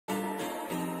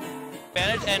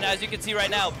advantage, and as you can see right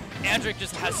now, Andric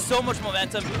just has so much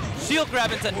momentum. Shield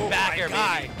grab into back air,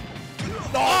 baby.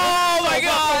 Oh my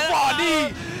god! Oh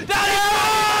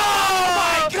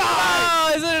my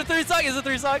god! Is it a 3-stock? Is it a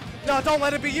 3-stock? No, don't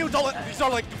let it be you. Don't let. He's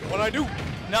not like, what do I do?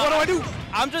 No, what do I do?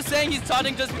 I'm just saying he's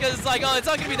taunting just because it's like, oh, it's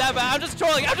not gonna be that bad. I'm just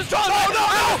trolling. I'm just trolling. No, no, no!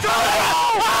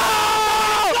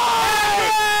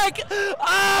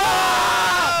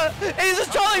 He's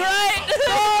just trolling, right?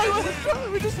 No,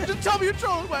 just tell me you're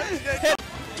trolling, man.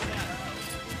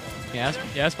 Yeah,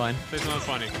 it's fine. Say something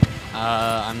funny.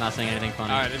 I'm not saying anything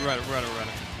funny. Alright, run it.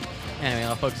 Anyway,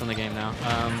 I'll focus on the game now.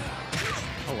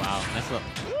 Oh wow, nice look.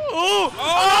 Oh!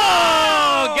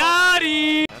 Oh! Got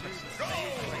him!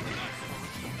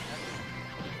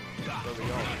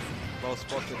 Well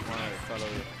spotted, my fellow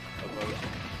opponent.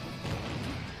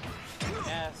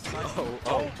 Yes.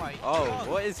 Oh my God.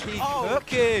 What is he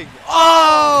cooking?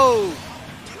 Oh!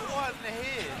 What in the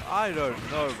head? I don't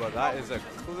know, but that is a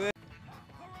clear.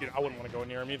 Dude, I wouldn't want to go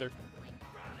near him either.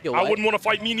 Yo, I wouldn't want to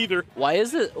fight me neither. Why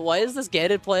is this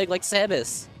Ganon playing like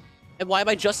Samus? And why am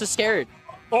I just as scared?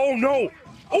 Oh no!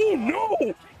 Oh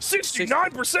no!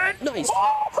 69%? Nice.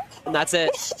 And that's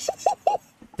it.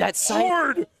 That's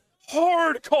Hard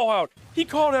call out. He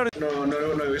called out. No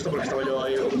he visto porque estaba yo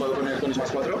ahí ocupado con el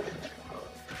Smash 4.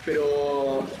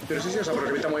 Pero sí, o sea,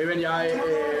 porque está muy bien. Ya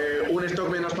un stock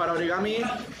menos para origami.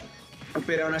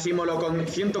 Pero aún así molo con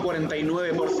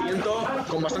 149%.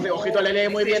 Con bastante ojito, le lee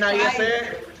muy bien ahí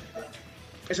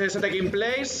ese taking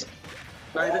place.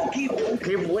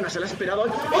 Qué buena, se la ha esperado.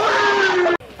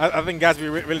 I think Gatsby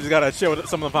really just gotta chill with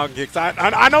some of the falcon kicks.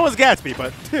 I know it's Gatsby,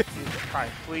 but. Alright,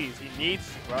 please, he needs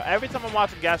to, bro. Every time I'm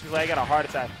watching Gatsby, like, I got a heart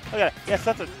attack. Look at it. He has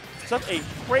such a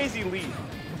crazy lead.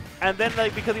 And then,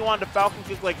 like, because he wanted to falcon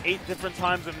kick like 8 different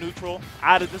times of neutral,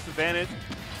 at a disadvantage,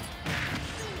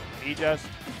 he just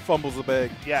Fumbles the bag.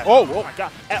 yeah. Oh my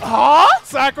god. Huh?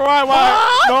 Sakurai, why?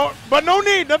 Huh? No, but no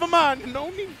need. Never mind. No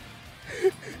need.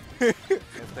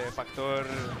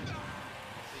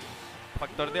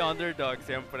 Factor de underdog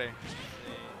siempre.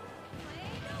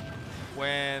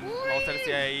 Vamos a ver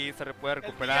si ahí se puede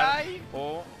recuperar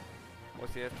o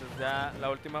si esta es ya la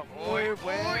última. Muy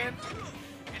buen.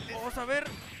 Vamos a ver.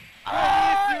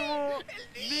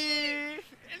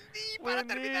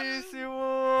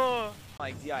 Buenísimo.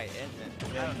 Like DIN, man. I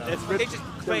don't know. They just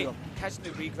catch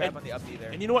the re-grab on the up B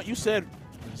there. And you know what? You said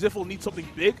Ziffle needs something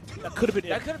big. That could have been it.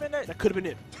 That could have been it. That could have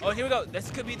been it. Oh, here we go.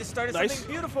 This could be the start of something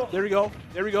beautiful. There we go.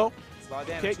 There we go.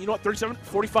 Okay, you know what? 37,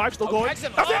 45, still going. That's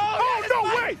it. Oh, no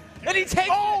way! And he takes.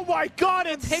 Oh my God!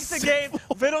 It takes the game.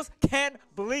 Vittles can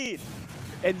bleed.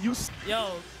 And you.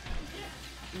 Yo,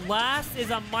 last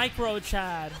is a micro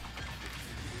Chad.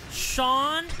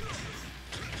 Sean.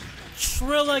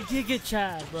 Trilla Giga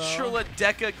Chad, bro. Trilla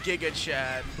Deca Giga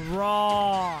Chad.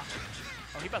 Raw.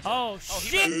 Oh,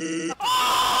 shit!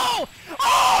 Oh!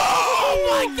 Oh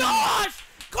my gosh!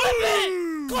 Clip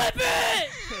it! Clip it!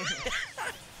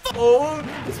 Oh,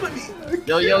 this might be.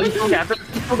 Yo, you still got this.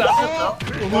 Oh,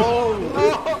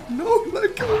 no,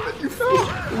 let go of it, you fool.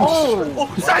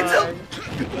 Oh, side tilt.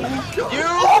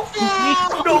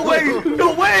 No way,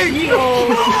 no way.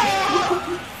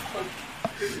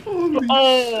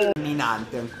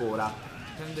 Dominante ancora.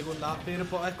 Prende con l'upper,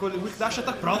 poi ecco il quick dash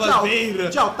attack. Prova il Bear.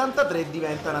 Già 83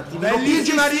 diventa un attimino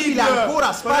ingestibile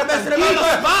ancora. Spike e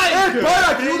poi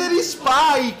la chiude di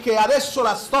Spike. Adesso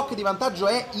la stock di vantaggio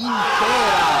è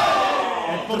intera.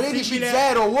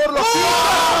 13-0 Warlock.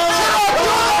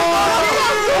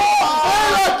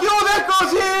 La chiude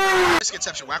così.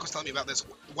 Misconception. Wack was telling me about this.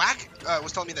 Wack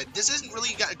was telling me that this isn't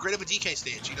really got great of a DK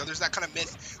stage. You know, there's that kind of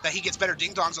myth that he gets better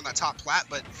ding-dongs on that top plat,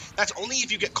 but that's only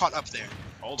if you get caught up there.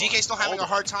 DK's still having a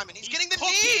hard time, and he's getting the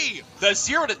knee! The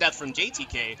 0 to death from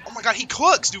JTK. Oh my god, he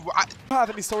cooks, dude. I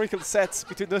have an historical set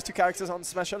between those two characters on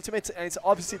Smash Ultimate, and it's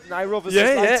obviously Nairo versus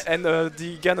Light. And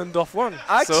the Ganondorf one.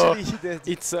 Actually, so he did.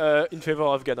 It's in favor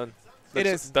of Ganon. It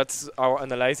is. That's our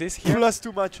analysis here.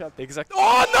 +2 matchup. Exactly.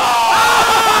 Oh no!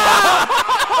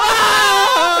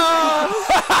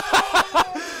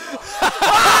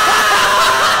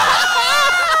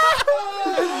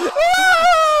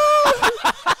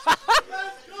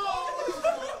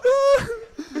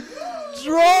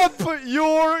 Drop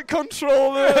your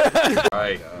controller!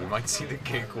 Alright, we might see the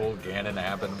K-Cool Ganon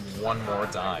happen one more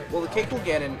time. Well, the K-Cool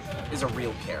Ganon is a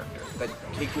real character. That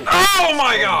K-Cool. Oh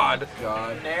my god!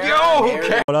 Yo,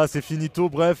 okay. Voilà, c'est finito,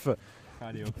 bref.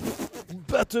 Allez hop.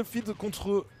 Battlefield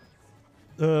contre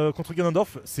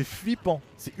Ganondorf, c'est flippant,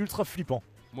 c'est ultra flippant.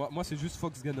 Moi c'est juste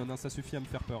Fox Ganon, hein, ça suffit à me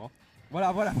faire peur. Hein.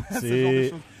 Voilà, c'est ce genre de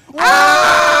choses.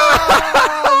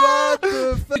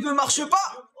 Il ne marche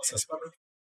pas. Ça c'est pas bon.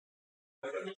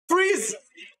 Freeze!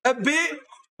 B.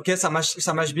 Ok, ça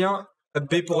marche bien. Up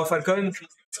B pour Falcon.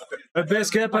 Up B, est-ce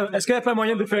qu'il n'y a pas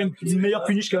moyen de faire une meilleure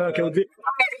punish qu'à Up B?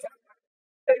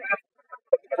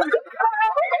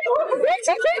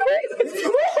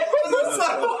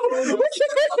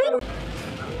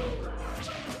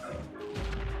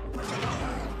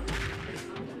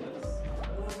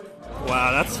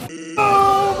 Wow,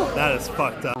 that is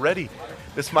fucked up. Ready.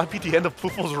 This might be the end of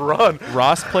Poofle's run.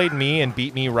 Ross played me and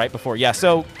beat me right before. Yeah,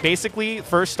 so basically,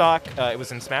 first stock, it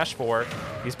was in Smash 4.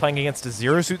 He's playing against a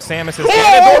Zero Suit Samus.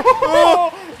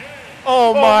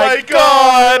 Oh my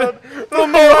god! The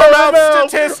Mohammed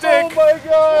statistic! Oh my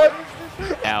god!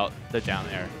 Out. They're down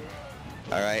there.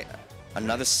 All right,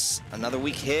 another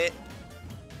weak hit.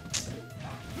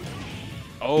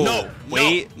 Oh, no,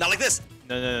 wait. No, not like this.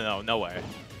 No way.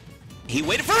 He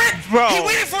waited for it! Bro! He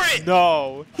waited for it!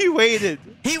 No! He waited!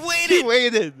 He waited! He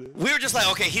waited! We were just like,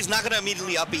 okay, he's not gonna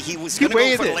immediately up B. He was gonna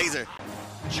go for the laser.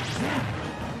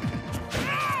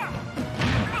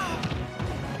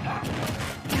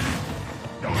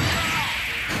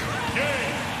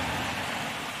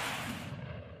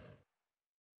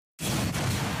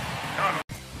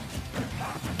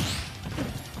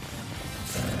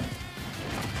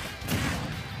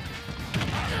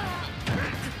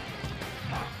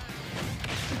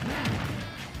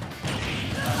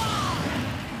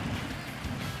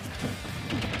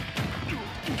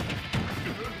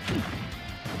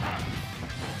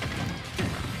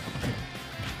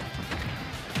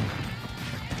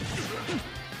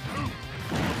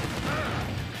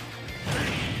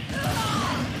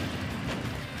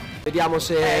 Vediamo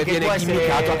se viene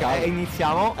gimmicato a caso.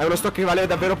 Iniziamo. È uno stock che vale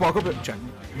davvero poco, cioè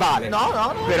vale. No.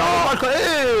 Però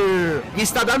gli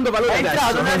sta dando valore adesso. È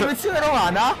entrato nella dimensione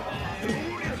romana.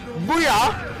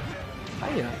 Buia!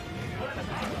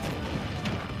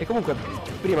 E comunque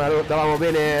prima davamo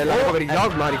bene la recovery di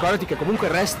Dog, ma ricordati che comunque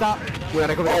resta una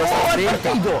recovery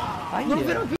abbastanza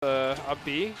Up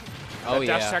B. Oh, That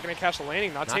dash yeah. attack and catch the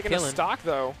landing. Not taking killing. a stock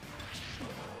though.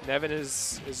 Nevin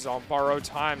is on borrowed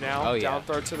time now. Oh, yeah. Down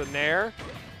throw to the Nair.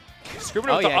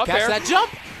 Scooping Oh with the yeah, up catch air. that jump!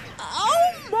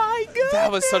 Oh my god!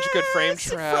 That was such a good frame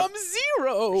trap. From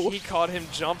zero! He caught him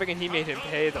jumping and he made him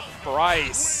pay the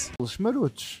price.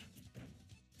 Schmarucci.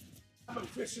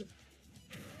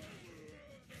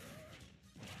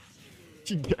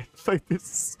 Like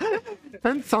this.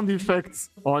 And sound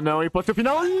effects. Oh no, hipótese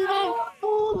final.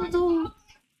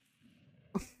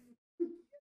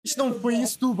 Isso não foi em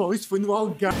Setúbal, isso foi no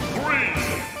Algarve. 3,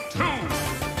 2,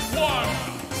 1,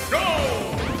 go!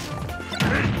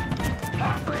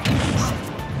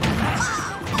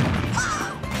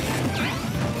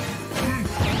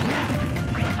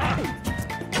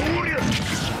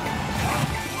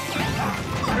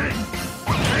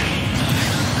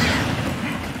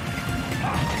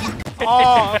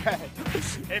 Oh,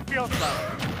 it feels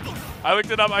better. I looked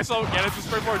it up. I saw Ganon to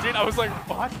spray 14. I was like,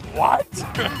 what? What?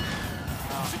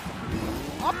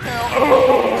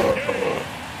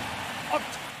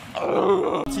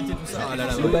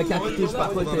 Le bac architecte par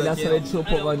contre là ça va être chaud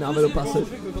pour Narvelo Parcel.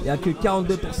 Il n'y a que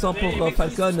 42% pour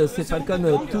Falcon, c'est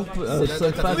Falcon tout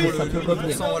seul face et ça peut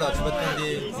revenir.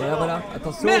 Voilà,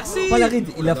 attention. Merci. Pas la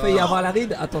ride, il a failli avoir la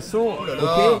ride, attention.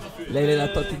 Ok, là il a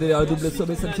tenté de un double saut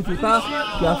mais ça ne suffit pas.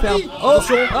 Il va faire. Oh,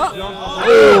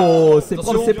 c'est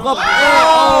propre, c'est propre.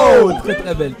 Oh,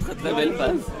 très belle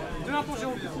phase.